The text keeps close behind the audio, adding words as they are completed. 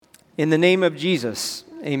In the name of Jesus,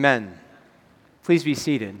 amen. Please be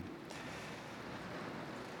seated.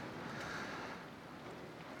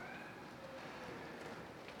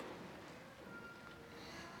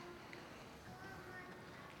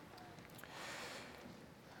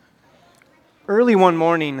 Early one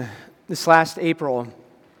morning, this last April,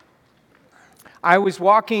 I was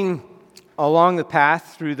walking along the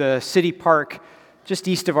path through the city park just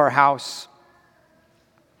east of our house.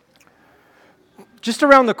 Just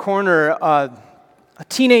around the corner, a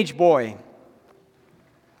teenage boy,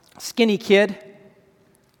 skinny kid,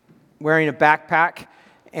 wearing a backpack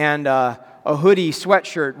and a hoodie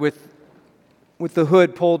sweatshirt with the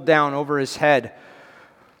hood pulled down over his head,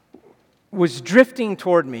 was drifting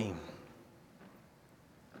toward me.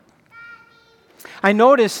 I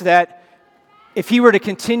noticed that if he were to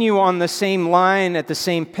continue on the same line at the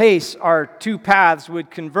same pace, our two paths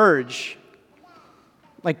would converge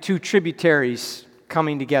like two tributaries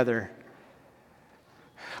coming together.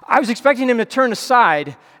 I was expecting him to turn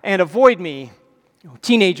aside and avoid me.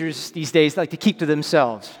 Teenagers these days like to keep to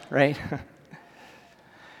themselves, right?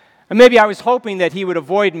 And maybe I was hoping that he would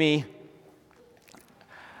avoid me.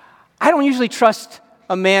 I don't usually trust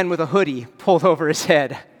a man with a hoodie pulled over his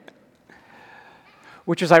head.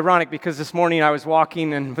 Which is ironic because this morning I was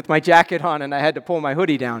walking and with my jacket on and I had to pull my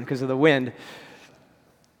hoodie down because of the wind.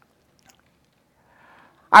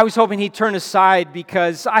 I was hoping he'd turn aside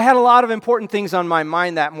because I had a lot of important things on my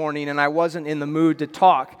mind that morning and I wasn't in the mood to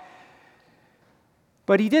talk.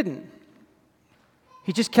 But he didn't.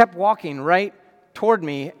 He just kept walking right toward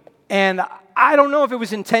me, and I don't know if it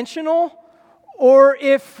was intentional or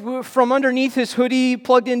if from underneath his hoodie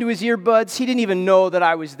plugged into his earbuds, he didn't even know that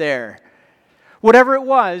I was there. Whatever it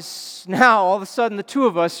was, now all of a sudden the two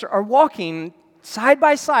of us are walking side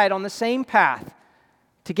by side on the same path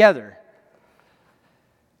together.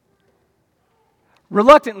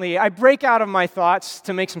 Reluctantly, I break out of my thoughts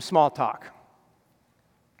to make some small talk.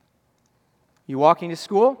 You walking to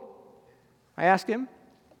school? I asked him.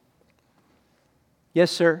 Yes,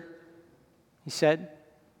 sir, he said.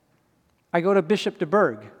 I go to Bishop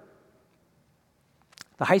DeBerg.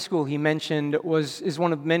 The high school he mentioned is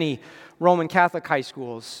one of many Roman Catholic high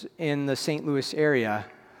schools in the St. Louis area.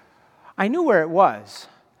 I knew where it was.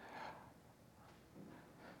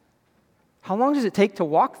 How long does it take to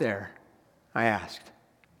walk there? I asked.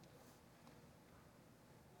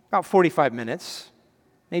 About 45 minutes,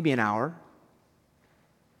 maybe an hour.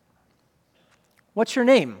 What's your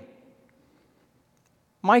name?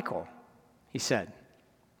 Michael, he said.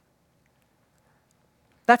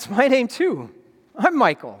 That's my name too. I'm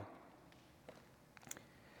Michael.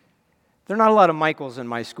 There are not a lot of Michaels in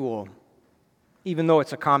my school, even though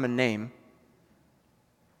it's a common name.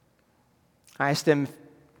 I asked him,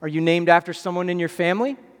 are you named after someone in your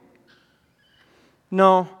family?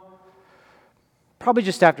 No, probably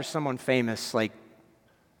just after someone famous like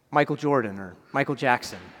Michael Jordan or Michael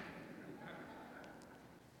Jackson.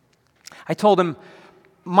 I told him,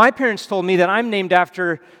 my parents told me that I'm named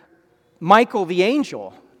after Michael the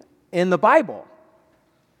angel in the Bible.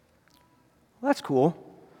 Well, that's cool.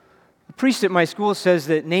 The priest at my school says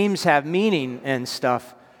that names have meaning and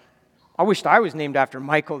stuff. I wished I was named after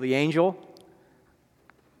Michael the angel.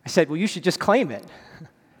 I said, well, you should just claim it.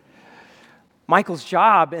 Michael's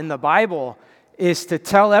job in the Bible is to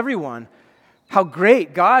tell everyone how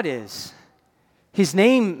great God is. His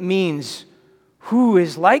name means who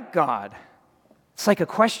is like God. It's like a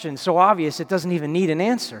question so obvious it doesn't even need an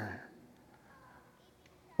answer.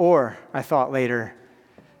 Or, I thought later,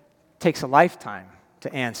 it takes a lifetime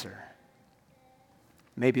to answer.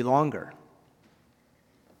 Maybe longer.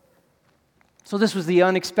 So this was the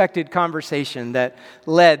unexpected conversation that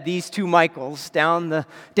led these two Michaels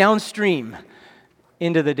downstream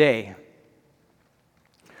into the day.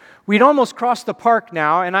 We'd almost crossed the park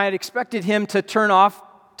now, and I had expected him to turn off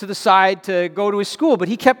to the side to go to his school, but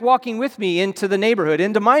he kept walking with me into the neighborhood,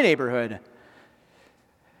 into my neighborhood.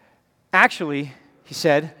 Actually, he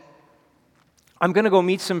said, I'm going to go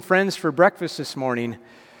meet some friends for breakfast this morning.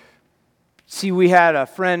 See, we had a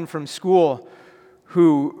friend from school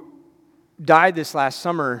who died this last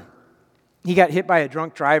summer. He got hit by a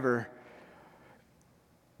drunk driver.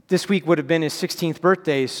 This week would have been his 16th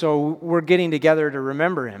birthday, so we're getting together to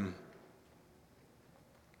remember him.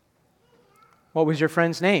 What was your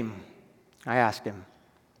friend's name? I asked him.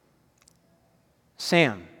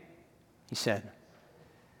 Sam, he said.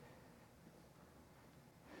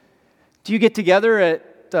 Do you get together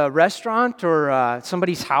at a restaurant or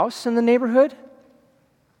somebody's house in the neighborhood?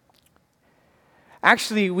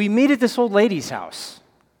 Actually, we meet at this old lady's house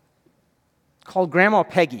called Grandma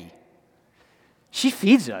Peggy. She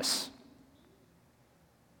feeds us.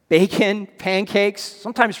 bacon, pancakes,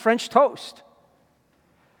 sometimes French toast.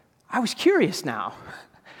 I was curious now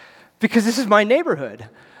because this is my neighborhood.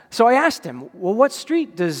 So I asked him, well, what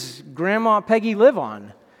street does Grandma Peggy live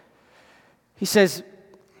on? He says,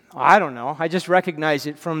 I don't know. I just recognize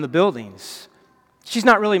it from the buildings. She's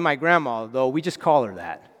not really my grandma, though. We just call her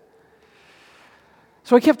that.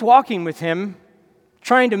 So I kept walking with him,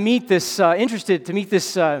 trying to meet this, interested to meet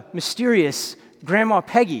this mysterious Grandma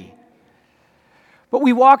Peggy. But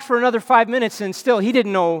we walked for another 5 minutes, and still he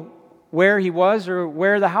didn't know where he was or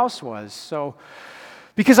where the house was. So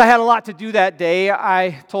because I had a lot to do that day,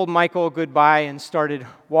 I told Michael goodbye and started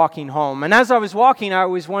walking home. And as I was walking, I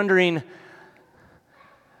was wondering,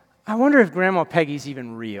 I wonder if Grandma Peggy's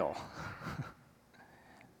even real.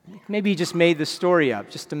 Maybe he just made the story up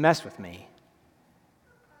just to mess with me.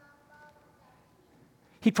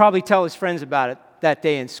 He'd probably tell his friends about it that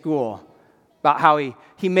day in school, about how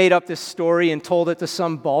he made up this story and told it to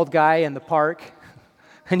some bald guy in the park,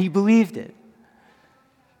 and he believed it.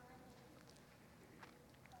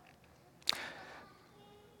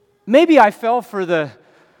 Maybe I fell for the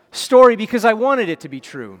story because I wanted it to be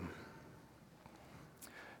true.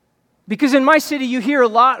 Because in my city, you hear a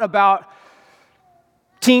lot about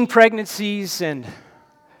teen pregnancies and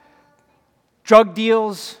drug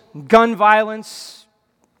deals, gun violence.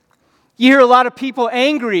 You hear a lot of people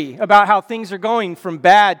angry about how things are going from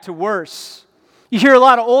bad to worse. You hear a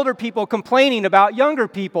lot of older people complaining about younger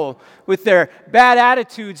people with their bad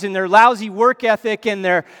attitudes and their lousy work ethic and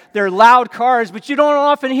their loud cars, but you don't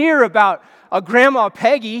often hear about a Grandma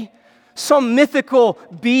Peggy, some mythical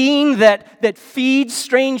being that feeds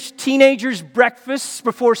strange teenagers breakfasts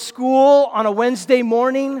before school on a Wednesday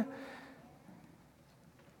morning.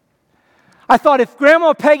 I thought, if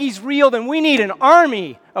Grandma Peggy's real, then we need an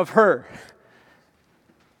army of her.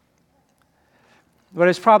 But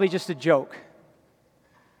it's probably just a joke.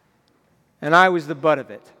 And I was the butt of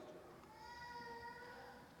it.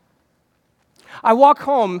 I walk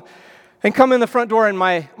home and come in the front door, and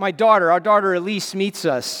my daughter, our daughter Elise, meets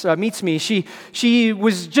me. She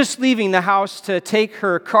was just leaving the house to take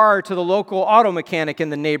her car to the local auto mechanic in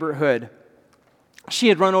the neighborhood. She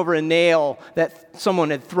had run over a nail that someone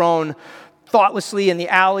had thrown thoughtlessly in the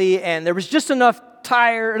alley, and there was just enough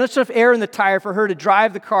air in the tire for her to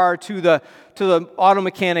drive the car to the auto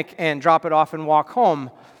mechanic and drop it off and walk home.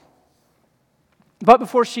 But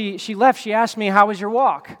before she left, she asked me, how was your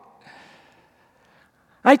walk?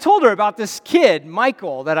 I told her about this kid,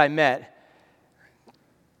 Michael, that I met.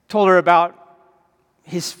 Told her about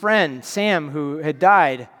his friend, Sam, who had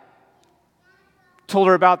died. Told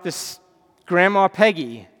her about this Grandma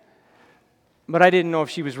Peggy. But I didn't know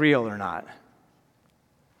if she was real or not.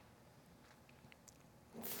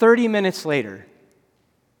 30 minutes later,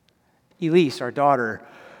 Elise, our daughter,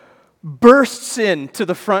 bursts into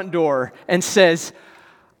the front door and says,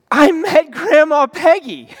 I met Grandma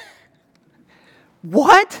Peggy.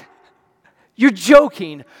 What? You're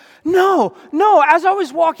joking. No. As I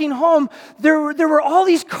was walking home, there were all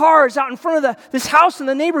these cars out in front of this house in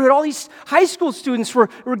the neighborhood. All these high school students were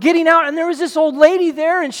getting out, and there was this old lady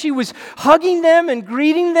there, and she was hugging them and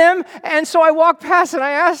greeting them. And so I walked past, and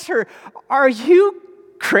I asked her, are you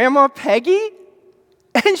Grandma Peggy?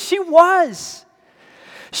 And she was.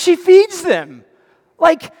 She feeds them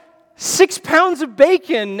like 6 pounds of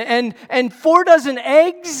bacon and 4 dozen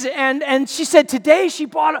eggs. And she said today she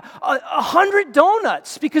bought 100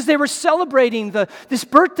 donuts because they were celebrating this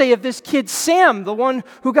birthday of this kid, Sam, the one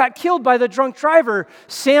who got killed by the drunk driver.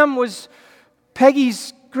 Sam was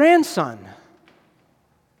Peggy's grandson.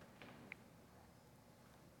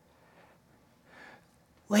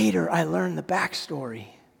 Later, I learned the backstory.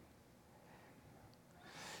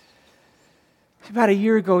 About a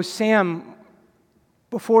year ago, Sam,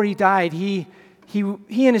 before he died, he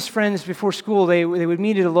and his friends before school, they would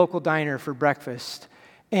meet at a local diner for breakfast.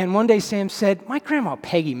 And one day Sam said, my Grandma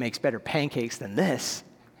Peggy makes better pancakes than this.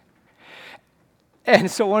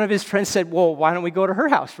 And so one of his friends said, well, why don't we go to her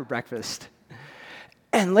house for breakfast?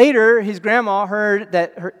 And later, his grandma heard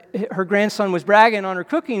that her grandson was bragging on her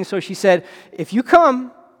cooking, so she said, if you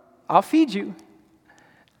come, I'll feed you.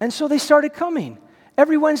 And so they started coming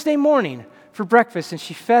every Wednesday morning for breakfast, and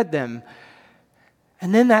she fed them.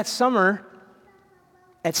 And then that summer,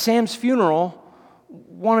 at Sam's funeral,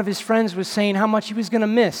 one of his friends was saying how much he was going to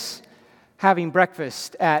miss having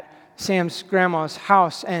breakfast at Sam's grandma's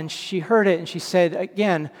house. And she heard it, and she said,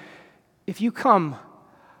 again, if you come,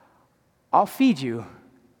 I'll feed you.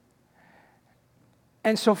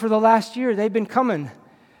 And so for the last year, they've been coming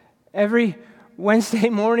every Wednesday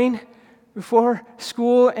morning before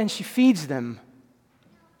school, and she feeds them.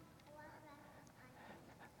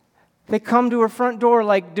 They come to her front door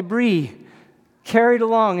like debris carried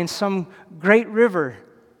along in some great river.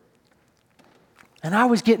 And I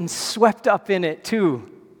was getting swept up in it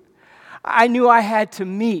too. I knew I had to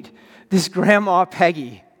meet this Grandma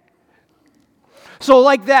Peggy. So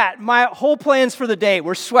like that, my whole plans for the day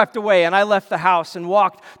were swept away, and I left the house and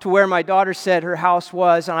walked to where my daughter said her house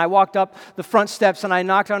was, and I walked up the front steps and I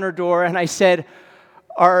knocked on her door and I said,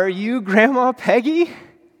 "Are you Grandma Peggy?"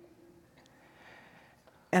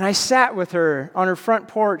 And I sat with her on her front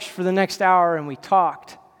porch for the next hour and we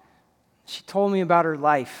talked. She told me about her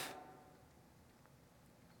life.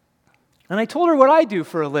 And I told her what I do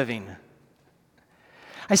for a living.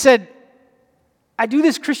 I said, I do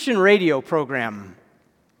this Christian radio program.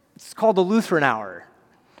 It's called the Lutheran Hour.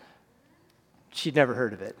 She'd never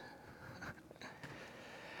heard of it.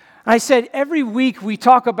 I said, every week we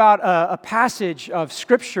talk about a passage of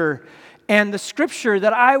Scripture, and the Scripture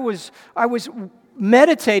that I was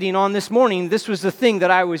meditating on this morning, this was the thing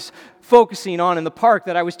that I was focusing on in the park,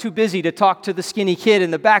 that I was too busy to talk to the skinny kid in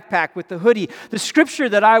the backpack with the hoodie. The scripture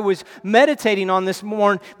that I was meditating on this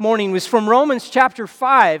morning was from Romans chapter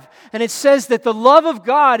 5, and it says that the love of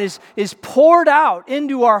God is poured out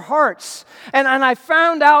into our hearts. And I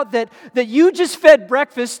found out that you just fed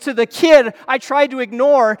breakfast to the kid I tried to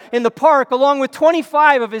ignore in the park, along with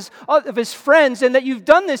 25 of his friends, and that you've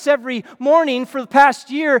done this every morning for the past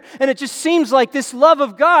year, and it just seems like this love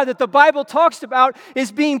of God that the Bible talks about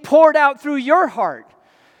is being poured out through your heart.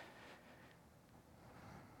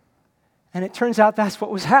 And it turns out that's what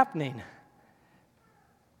was happening.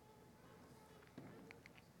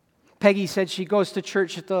 Peggy said she goes to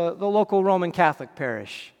church at the local Roman Catholic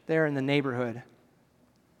parish there in the neighborhood.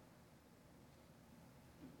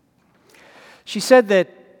 She said that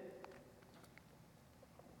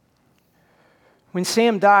when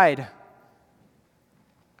Sam died,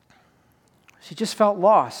 she just felt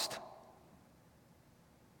lost.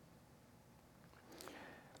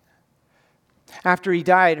 After he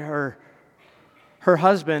died, her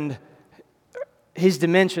husband, his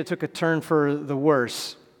dementia took a turn for the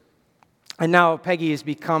worse. And now Peggy has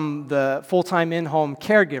become the full-time in-home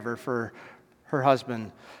caregiver for her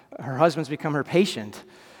husband. Her husband's become her patient.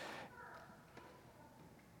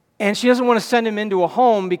 And she doesn't want to send him into a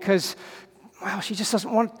home because, well, she just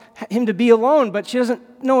doesn't want him to be alone, but she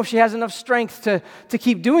doesn't know if she has enough strength to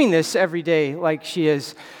keep doing this every day like she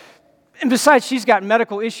is. And besides, she's got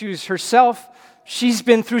medical issues herself. She's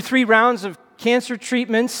been through 3 rounds of cancer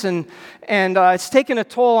treatments, and it's taken a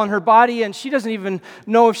toll on her body, and she doesn't even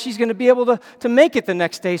know if she's going to be able to make it the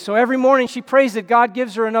next day. So every morning she prays that God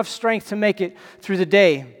gives her enough strength to make it through the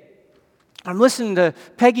day. I'm listening to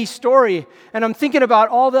Peggy's story, and I'm thinking about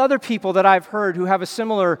all the other people that I've heard who have a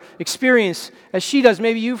similar experience as she does.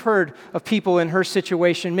 Maybe you've heard of people in her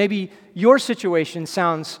situation. Maybe your situation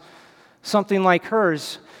sounds something like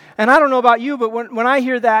hers. And I don't know about you, but when I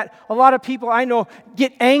hear that, a lot of people I know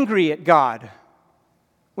get angry at God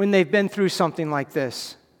when they've been through something like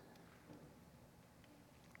this.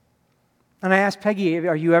 And I asked Peggy,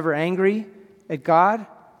 are you ever angry at God?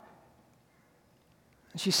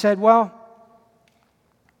 And she said, well,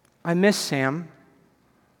 I miss Sam,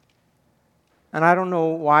 and I don't know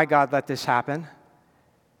why God let this happen,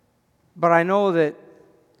 but I know that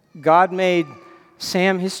God made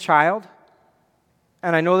Sam his child,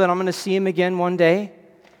 and I know that I'm going to see him again one day.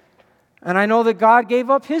 And I know that God gave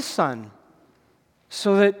up his son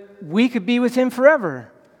so that we could be with him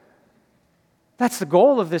forever. That's the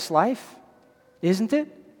goal of this life, isn't it?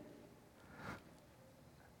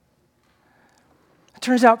 It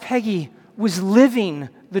turns out Peggy was living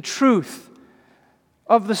the truth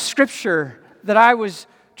of the scripture that I was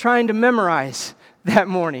trying to memorize that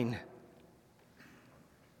morning.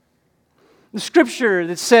 The scripture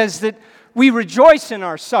that says that we rejoice in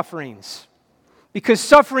our sufferings because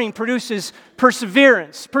suffering produces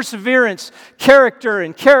perseverance. Perseverance, character,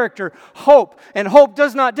 and character, hope. And hope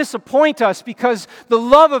does not disappoint us because the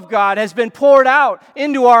love of God has been poured out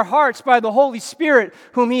into our hearts by the Holy Spirit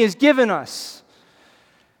whom He has given us.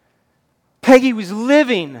 Peggy was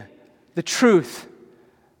living the truth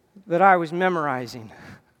that I was memorizing.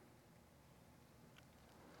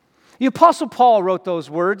 The Apostle Paul wrote those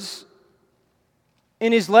words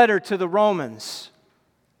in his letter to the Romans.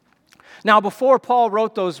 Now, before Paul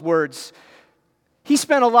wrote those words, he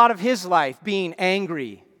spent a lot of his life being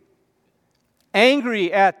angry.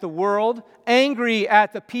 Angry at the world, angry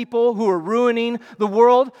at the people who were ruining the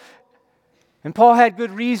world. And Paul had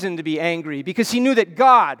good reason to be angry because he knew that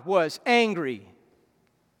God was angry.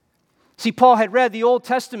 See, Paul had read the Old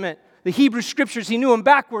Testament, the Hebrew Scriptures. He knew them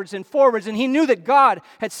backwards and forwards, and he knew that God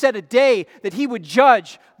had set a day that He would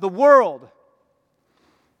judge the world.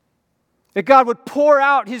 that God would pour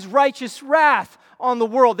out His righteous wrath on the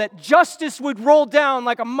world, that justice would roll down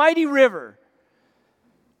like a mighty river.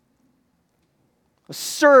 A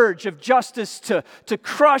surge of justice to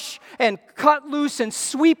crush and cut loose and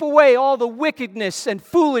sweep away all the wickedness and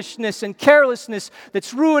foolishness and carelessness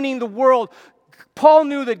that's ruining the world. Paul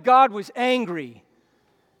knew that God was angry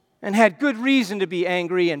and had good reason to be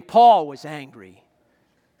angry, and Paul was angry.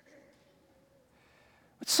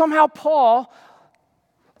 But somehow Paul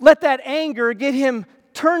let that anger get him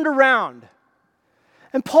turned around.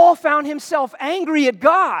 And Paul found himself angry at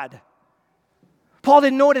God. Paul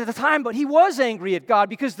didn't know it at the time, but he was angry at God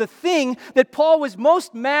because the thing that Paul was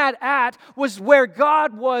most mad at was where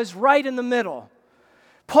God was right in the middle.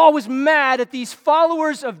 Paul was mad at these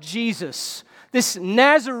followers of Jesus, this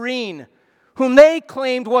Nazarene, whom they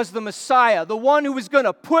claimed was the Messiah, the one who was going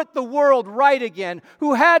to put the world right again,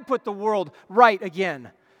 who had put the world right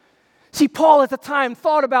again. See, Paul at the time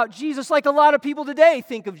thought about Jesus like a lot of people today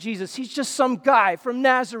think of Jesus. He's just some guy from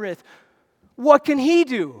Nazareth. What can he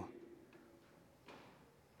do?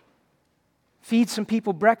 Feed some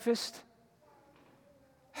people breakfast,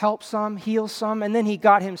 help some, heal some, and then he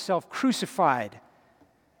got himself crucified.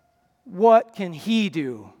 What can he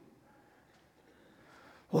do?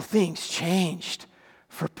 Well, things changed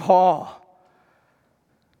for Paul.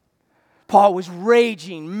 Paul was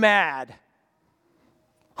raging mad,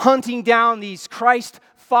 hunting down these Christ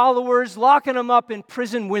followers, locking them up in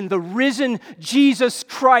prison when the risen Jesus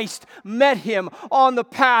Christ met him on the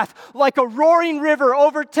path like a roaring river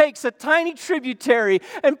overtakes a tiny tributary,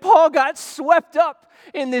 and Paul got swept up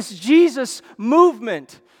in this Jesus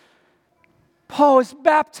movement. Paul was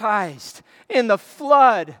baptized in the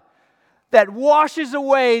flood that washes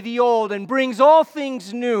away the old and brings all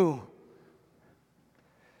things new.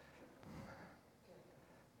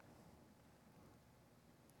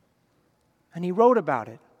 And he wrote about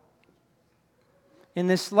it in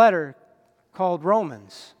this letter called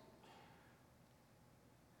Romans.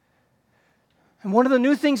 And one of the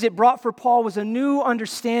new things it brought for Paul was a new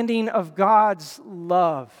understanding of God's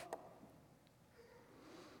love.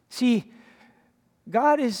 See,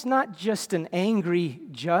 God is not just an angry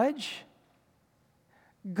judge.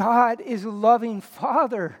 God is a loving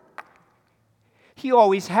Father. He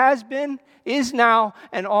always has been, is now,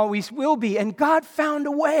 and always will be. And God found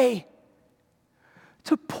a way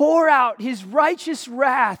to pour out His righteous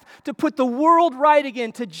wrath, to put the world right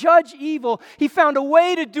again, to judge evil. He found a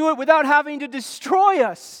way to do it without having to destroy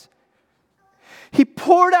us. He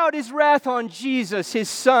poured out His wrath on Jesus, His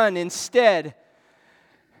Son, instead.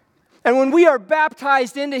 And when we are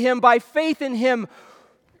baptized into Him by faith in Him,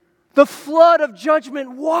 the flood of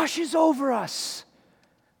judgment washes over us.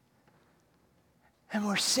 And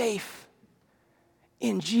we're safe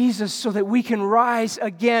in Jesus so that we can rise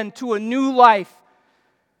again to a new life,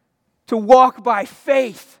 to walk by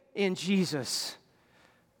faith in Jesus.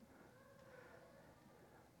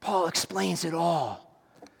 Paul explains it all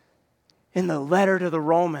in the letter to the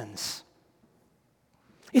Romans.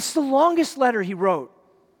 It's the longest letter he wrote.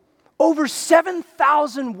 Over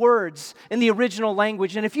 7,000 words in the original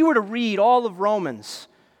language. And if you were to read all of Romans,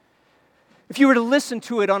 if you were to listen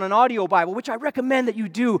to it on an audio Bible, which I recommend that you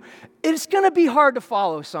do, it's going to be hard to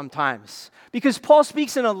follow sometimes because Paul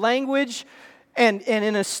speaks in a language and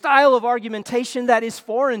in a style of argumentation that is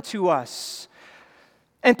foreign to us.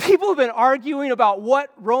 And people have been arguing about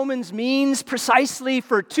what Romans means precisely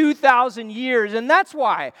for 2,000 years. And that's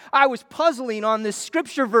why I was puzzling on this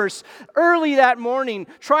scripture verse early that morning,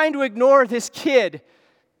 trying to ignore this kid.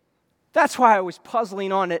 That's why I was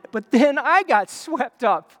puzzling on it. But then I got swept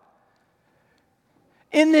up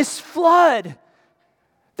in this flood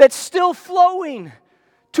that's still flowing,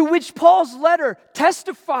 to which Paul's letter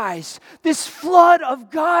testifies. This flood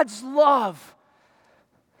of God's love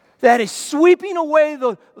that is sweeping away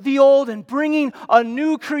the old and bringing a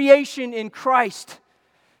new creation in Christ.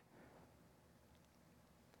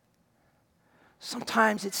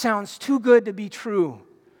 Sometimes it sounds too good to be true.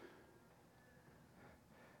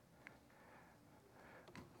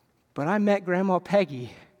 But I met Grandma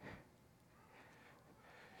Peggy.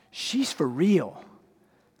 She's for real.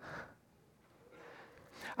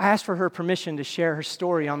 I asked for her permission to share her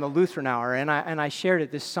story on the Lutheran Hour, and I shared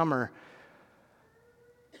it this summer.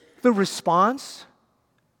 The response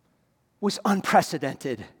was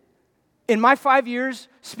unprecedented. In my 5 years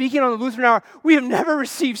speaking on the Lutheran Hour, we have never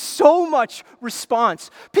received so much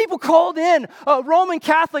response. People called in, a Roman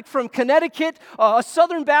Catholic from Connecticut, a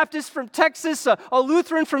Southern Baptist from Texas, a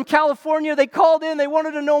Lutheran from California. They called in, they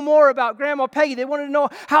wanted to know more about Grandma Peggy. They wanted to know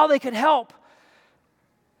how they could help.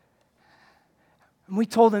 And we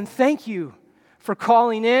told them, thank you for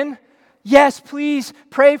calling in. yes, please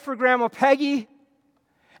pray for Grandma Peggy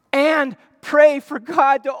and pray for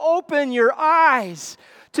God to open your eyes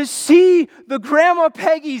to see the Grandma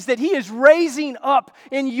Peggies that He is raising up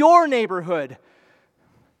in your neighborhood.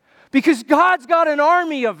 Because God's got an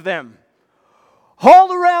army of them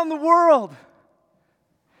all around the world.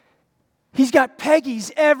 He's got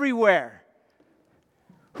Peggies everywhere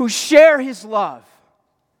who share His love.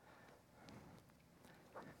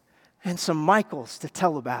 And some Michaels to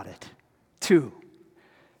tell about it, too.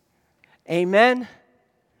 Amen?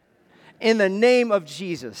 In the name of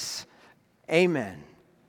Jesus, amen.